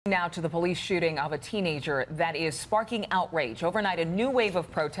Now to the police shooting of a teenager that is sparking outrage. Overnight, a new wave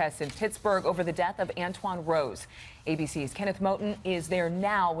of protests in Pittsburgh over the death of Antwon Rose. ABC's Kenneth Moten is there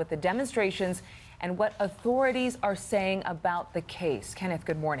now with the demonstrations and what authorities are saying about the case. Kenneth,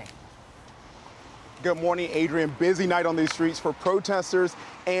 good morning. Good morning, Adrian. Busy night on these streets for protesters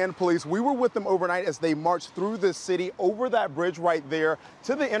and police. We were with them overnight as they marched through the city over that bridge right there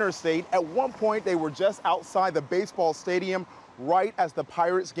to the interstate. At one point, they were just outside the baseball stadium right as the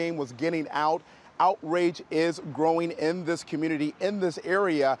Pirates game was getting out. Outrage is growing in this community, in this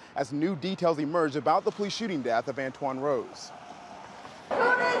area, as new details emerge about the police shooting death of Antwon Rose. Who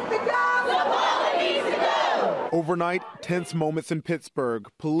needs to go? Someone needs to go! Overnight, tense moments in Pittsburgh.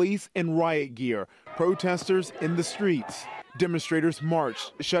 Police in riot gear, protesters in the streets. Demonstrators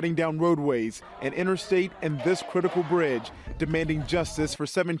marched, shutting down roadways, an interstate, and this critical bridge, demanding justice for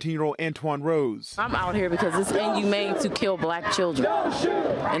 17-year-old Antwon Rose. I'm out here because it's inhumane to kill black children,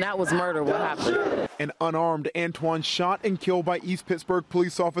 and that was murder what happened. An unarmed Antwon shot and killed by East Pittsburgh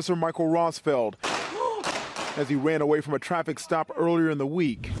police officer Michael Rosfeld as he ran away from a traffic stop earlier in the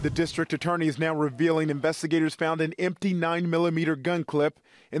week. The district attorney is now revealing investigators found an empty 9mm gun clip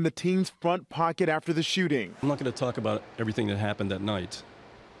in the teen's front pocket after the shooting. I'm not going to talk about everything that happened that night,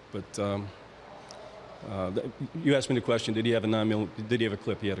 but you asked me the question, did he have a 9mm, did he have a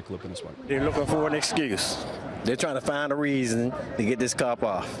clip? He had a clip in his pocket. They're looking for an excuse. They're trying to find a reason to get this cop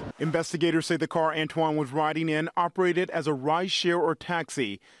off. Investigators say the car Antwon was riding in operated as a ride-share or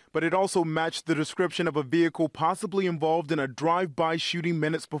taxi, but it also matched the description of a vehicle possibly involved in a drive-by shooting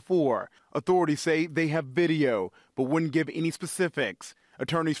minutes before. Authorities say they have video, but wouldn't give any specifics.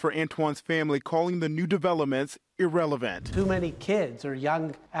 Attorneys for Antwon's family calling the new developments irrelevant. Too many kids or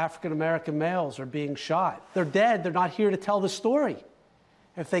young African-American males are being shot. They're dead. They're not here to tell the story.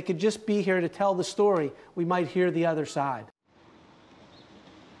 If they could just be here to tell the story, we might hear the other side.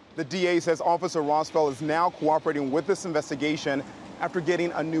 The DA says Officer Rosfeld is now cooperating with this investigation after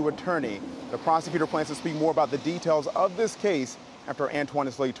getting a new attorney. The prosecutor plans to speak more about the details of this case after Antwon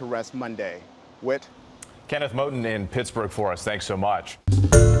is laid to rest Monday. Whit? Kenneth Moten in Pittsburgh for us. Thanks so much.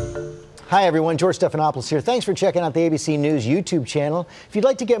 Hi, everyone. George Stephanopoulos here. Thanks for checking out the ABC News YouTube channel. If you'd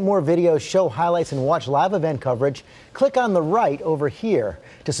like to get more videos, show highlights, and watch live event coverage, click on the right over here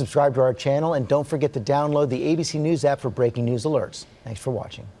to subscribe to our channel. And don't forget to download the ABC News app for breaking news alerts. Thanks for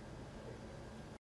watching.